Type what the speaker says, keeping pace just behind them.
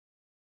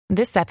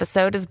This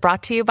episode is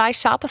brought to you by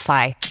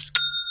Shopify.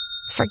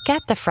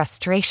 Forget the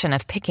frustration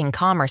of picking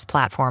commerce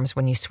platforms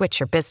when you switch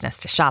your business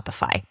to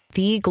Shopify,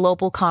 the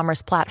global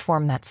commerce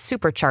platform that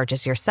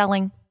supercharges your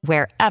selling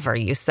wherever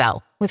you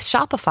sell. With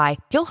Shopify,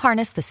 you'll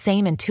harness the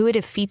same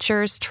intuitive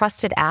features,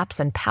 trusted apps,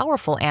 and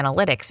powerful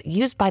analytics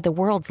used by the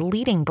world's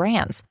leading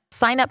brands.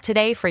 Sign up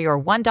today for your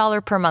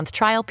 $1 per month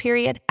trial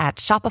period at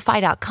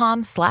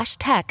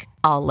shopify.com/tech,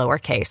 all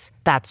lowercase.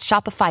 That's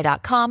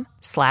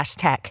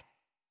shopify.com/tech.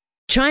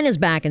 China's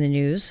back in the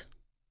news,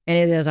 and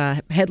it is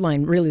a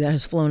headline really that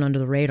has flown under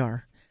the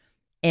radar.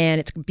 And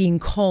it's being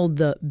called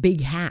the big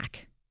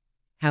hack,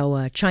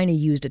 how China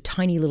used a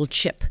tiny little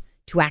chip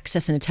to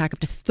access and attack up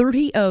to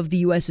 30 of the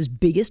U.S.'s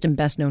biggest and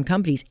best-known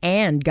companies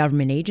and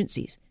government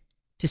agencies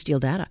to steal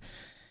data.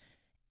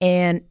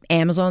 And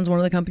Amazon's one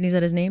of the companies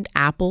that is named.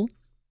 Apple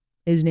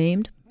is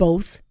named.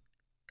 Both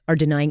are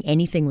denying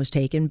anything was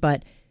taken.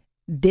 But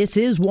this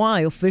is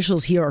why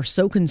officials here are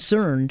so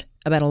concerned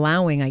about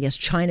allowing, I guess,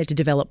 China to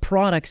develop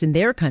products in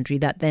their country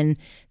that then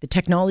the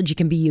technology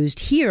can be used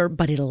here,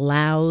 but it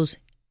allows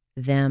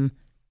them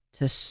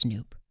to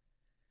snoop.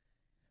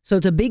 So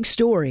it's a big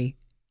story.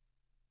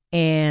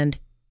 And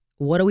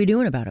what are we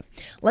doing about it?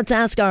 Let's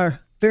ask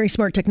our very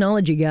smart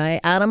technology guy,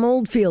 Adam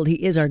Oldfield.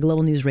 He is our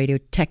Global News Radio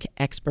tech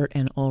expert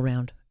and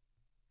all-round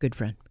good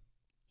friend.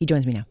 He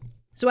joins me now.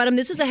 So, Adam,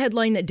 this is a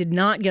headline that did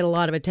not get a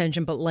lot of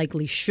attention, but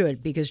likely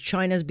should, because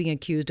China's being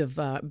accused of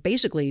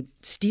basically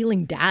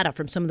stealing data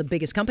from some of the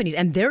biggest companies,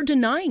 and they're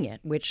denying it,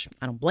 which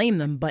I don't blame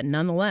them, but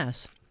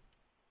nonetheless.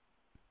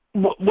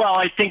 Well,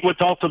 I think what's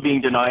also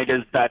being denied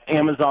is that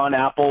Amazon,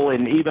 Apple,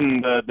 and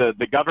even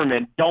the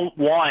government don't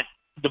want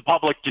the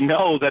public to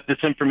know that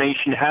this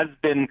information has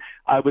been,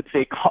 I would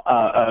say,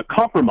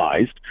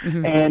 compromised.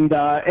 Mm-hmm. And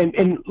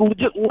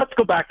let's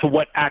go back to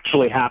what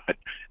actually happened.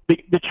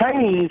 The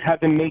Chinese have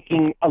been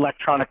making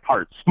electronic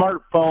parts,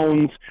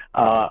 smartphones,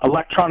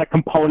 electronic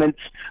components.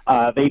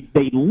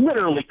 They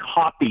literally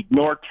copied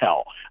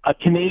Nortel, a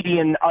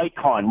Canadian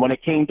icon, when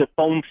it came to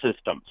phone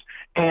systems.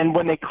 And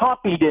when they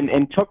copied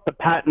and took the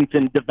patents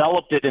and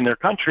developed it in their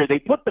country, they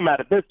put them out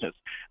of business.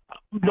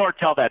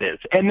 Nortel, that is.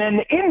 And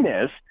then in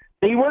this,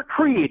 they were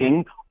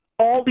creating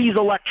all these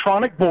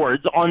electronic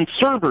boards on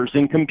servers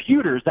and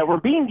computers that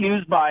were being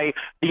used by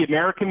the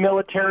American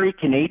military,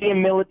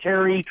 Canadian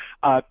military,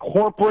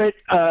 corporate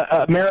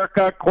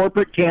America,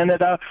 corporate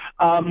Canada.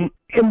 And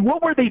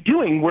what were they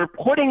doing? We're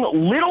putting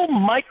little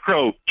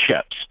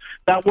microchips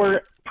that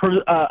were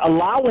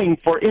allowing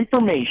for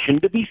information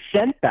to be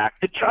sent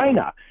back to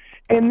China.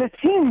 And it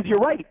seems, you're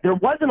right, there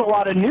wasn't a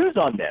lot of news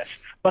on this,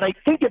 but I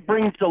think it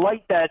brings to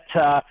light that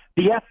the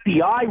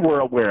FBI were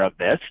aware of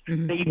this.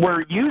 Mm-hmm. They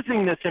were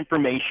using this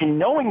information,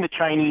 knowing the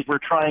Chinese were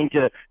trying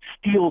to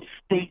steal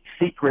state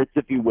secrets,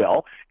 if you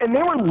will, and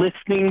they were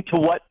listening to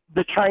what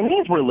the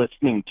Chinese were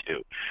listening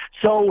to.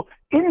 So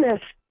in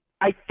this,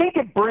 I think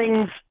it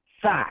brings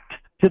fact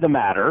to the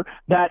matter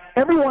that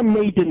everyone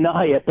may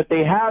deny it, but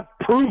they have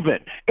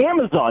proven.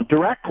 Amazon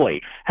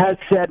directly has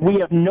said, we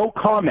have no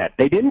comment.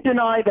 They didn't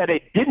deny that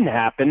it didn't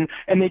happen,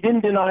 and they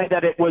didn't deny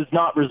that it was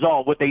not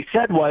resolved. What they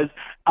said was,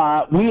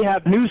 we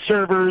have new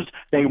servers,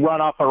 they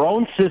run off our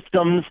own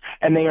systems,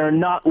 and they are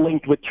not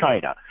linked with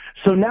China.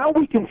 So now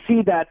we can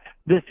see that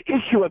this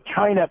issue of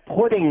China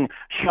putting,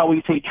 shall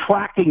we say,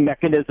 tracking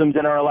mechanisms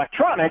in our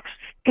electronics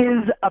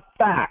is a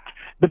fact.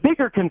 The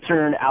bigger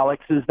concern,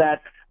 Alex, is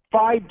that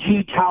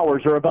 5G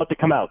towers are about to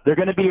come out. They're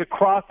going to be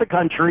across the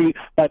country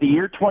by the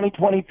year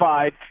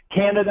 2025.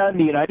 Canada and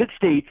the United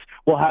States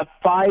will have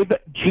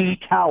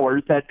 5G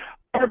towers that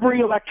every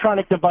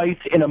electronic device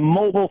in a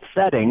mobile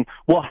setting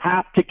will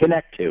have to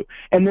connect to.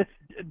 And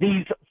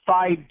these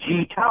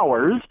 5G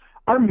towers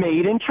are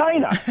made in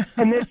China.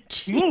 And this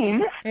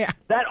means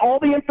that all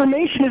the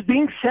information is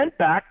being sent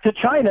back to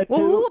China.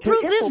 Well, who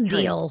approved this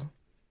deal?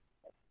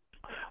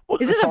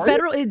 Is this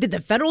did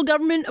the federal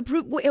government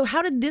approve?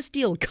 How did this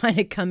deal kind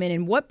of come in,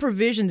 and what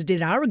provisions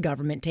did our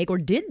government take, or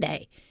did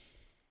they?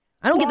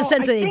 I don't get the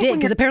sense that they did,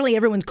 because apparently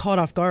everyone's caught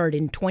off guard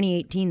in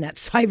 2018 that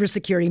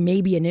cybersecurity may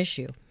be an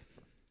issue.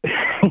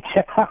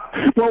 Yeah.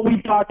 Well,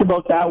 we talked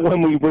about that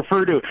when we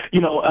refer to,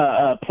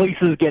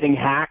 places getting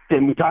hacked,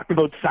 and we talked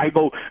about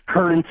cyber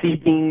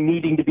currency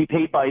needing to be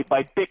paid by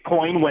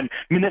Bitcoin when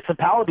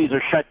municipalities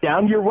are shut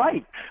down. You're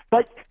right.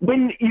 But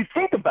when you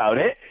think about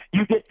it,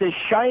 you get this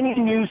shiny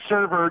new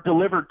server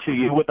delivered to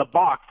you with a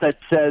box that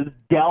says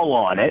Dell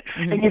on it,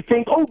 mm-hmm. and you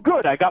think, oh,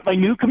 good, I got my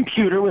new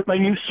computer with my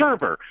new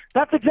server.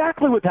 That's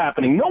exactly what's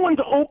happening. No one's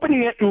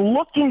opening it and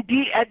looking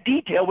at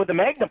detail with a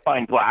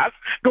magnifying glass,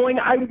 going,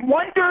 I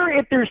wonder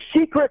if there's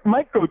secret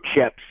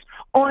microchips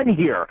on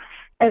here.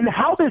 And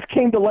how this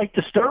came to light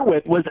to start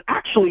with was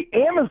actually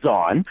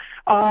Amazon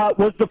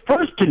was the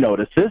first to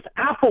notice this.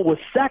 Apple was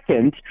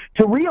second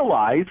to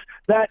realize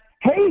that,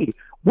 hey,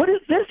 what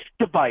is this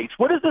device?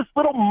 What is this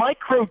little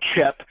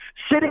microchip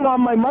sitting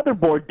on my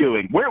motherboard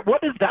doing?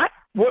 What is that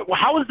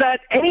How is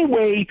that any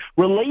way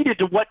related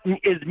to what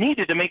is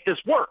needed to make this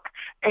work?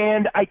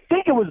 And I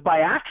think it was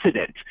by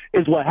accident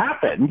is what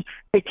happened.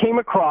 It came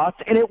across,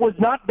 and it was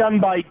not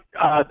done by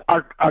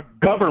our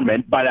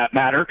government, by that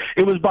matter.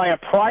 It was by a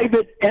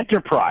private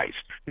enterprise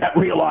that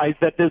realized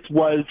that this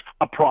was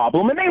a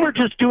problem, and they were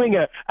just doing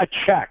a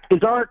check.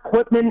 Is our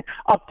equipment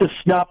up to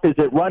snuff? Is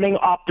it running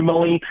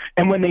optimally?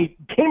 And when they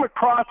came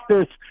across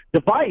this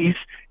device,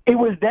 it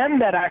was them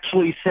that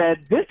actually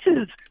said, this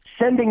is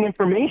sending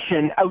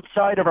information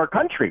outside of our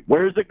country.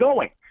 Where is it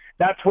going?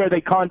 That's where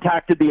they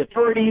contacted the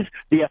authorities.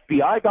 The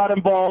FBI got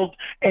involved.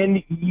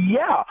 And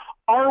yeah,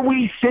 are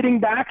we sitting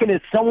back and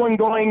is someone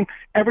going,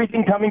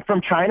 everything coming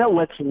from China,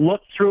 let's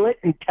look through it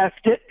and test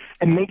it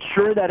and make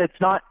sure that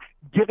it's not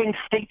giving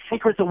state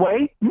secrets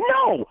away?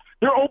 No.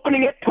 They're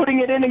opening it, putting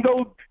it in and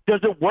go,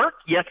 does it work?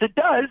 Yes, it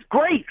does.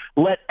 Great.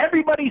 Let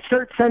everybody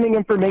start sending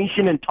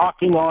information and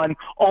talking on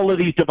all of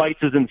these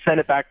devices and send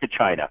it back to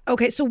China.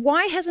 Okay, so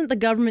why hasn't the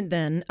government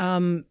then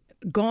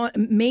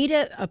made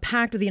a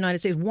pact with the United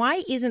States?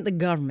 Why isn't the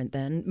government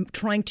then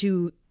trying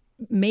to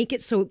make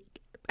it so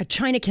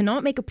China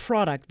cannot make a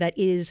product that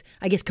is,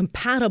 I guess,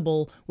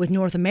 compatible with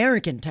North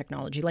American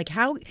technology? Like,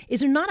 how is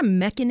there not a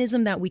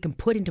mechanism that we can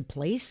put into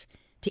place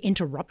to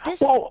interrupt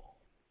this? Well,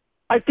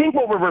 I think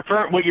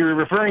what you're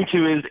referring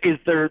to is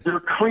they're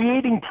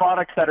creating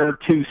products that are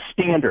to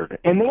standard,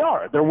 and they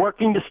are. They're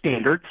working to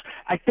standards.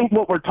 I think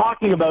what we're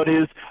talking about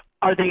is,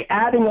 are they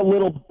adding a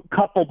little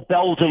couple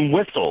bells and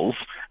whistles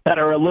that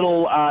are a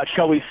little,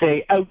 shall we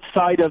say,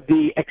 outside of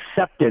the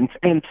acceptance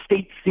and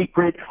state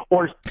secret,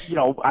 or,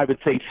 I would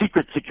say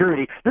secret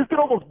security? This could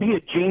almost be a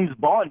James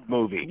Bond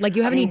movie. Like,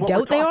 you have any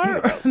doubt they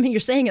are? I mean,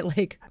 you're saying it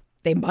like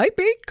they might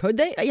be. Could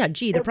they? Yeah,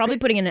 gee, they're probably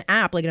putting in an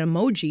app, like an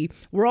emoji.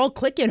 We're all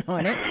clicking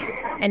on it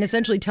and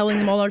essentially telling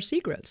them all our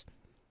secrets.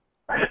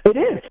 It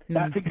is.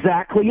 That's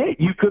exactly it.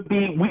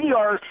 We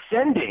are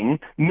sending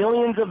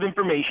millions of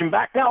information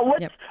back. Now,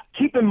 let's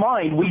keep in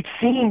mind, we've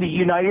seen the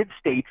United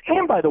States,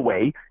 and by the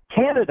way,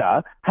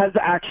 Canada has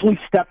actually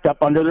stepped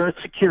up under their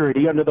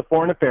security, under the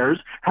Foreign Affairs,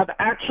 have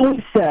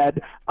actually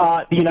said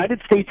the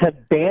United States has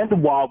banned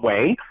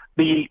Huawei,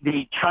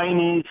 the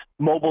Chinese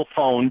mobile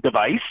phone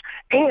device,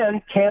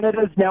 and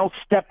Canada's now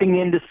stepping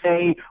in to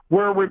say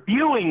we're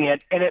reviewing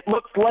it, and it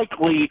looks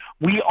likely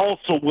we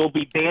also will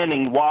be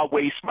banning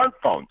Huawei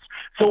smartphones.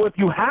 So if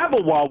you have a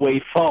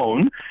Huawei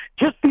phone,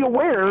 just be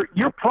aware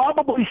you're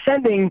probably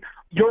sending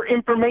your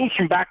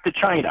information back to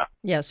China.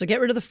 Yeah, so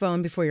get rid of the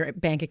phone before your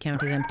bank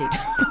account is emptied.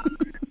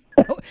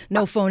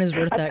 No phone is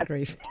worth that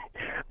grief.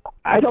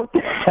 I don't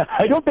think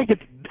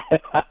it's.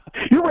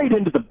 You're right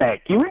into the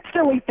bank. You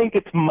instantly think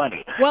it's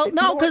money. Well,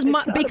 no,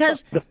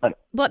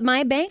 but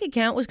my bank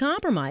account was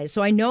compromised,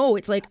 so I know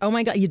it's like, oh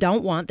my God, you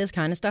don't want this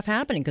kind of stuff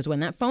happening, because when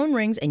that phone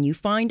rings and you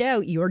find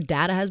out your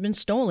data has been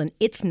stolen,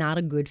 it's not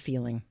a good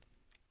feeling.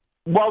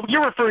 Well,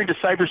 you're referring to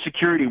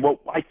cybersecurity. Well,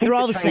 I think they're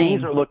all the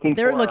Chinese same. Are looking.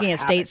 They're for looking at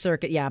state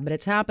circuit, yeah, but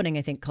it's happening,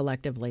 I think,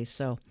 collectively.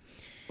 So.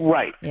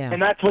 Right. Yeah.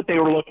 And that's what they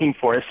were looking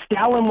for. If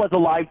Stalin was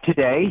alive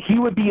today, he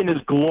would be in his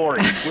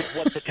glory with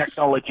what the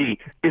technology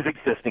is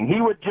existing.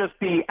 He would just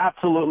be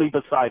absolutely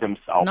beside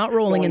himself. Not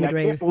rolling in the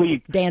grave,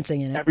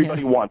 dancing in it.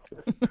 Everybody wants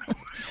it.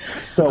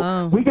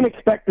 So we can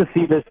expect to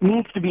see this. It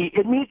needs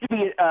to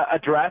be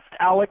addressed,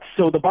 Alex.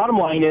 So the bottom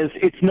line is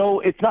it's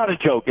not a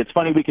joke. It's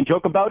funny we can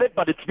joke about it,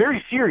 but it's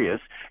very serious.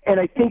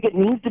 And I think it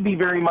needs to be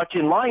very much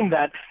in line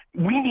that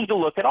we need to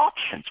look at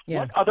options. Yeah.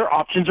 What other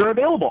options are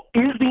available?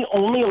 Is the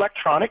only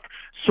electronic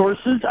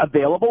sources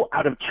available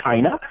out of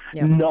China?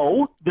 Yeah.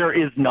 No, there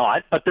is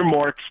not, but they're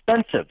more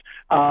expensive.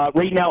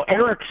 Right now,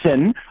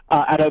 Ericsson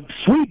out of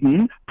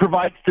Sweden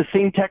provides the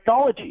same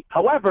technology.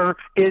 However,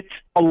 it's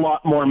a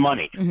lot more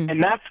money. Mm-hmm.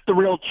 And that's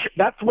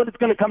that's what it's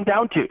going to come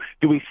down to.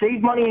 Do we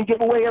save money and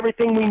give away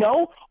everything we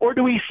know, or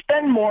do we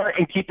spend more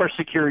and keep our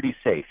security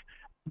safe?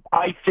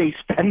 I say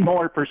spend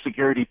more for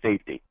security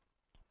safety.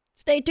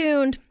 Stay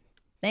tuned.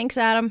 Thanks,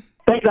 Adam.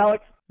 Thanks,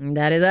 Alex.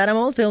 That is Adam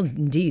Oldfield.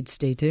 Indeed,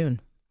 stay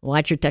tuned.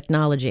 Watch your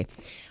technology.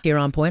 Here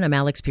on Point, I'm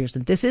Alex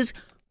Pearson. This is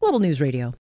Global News Radio.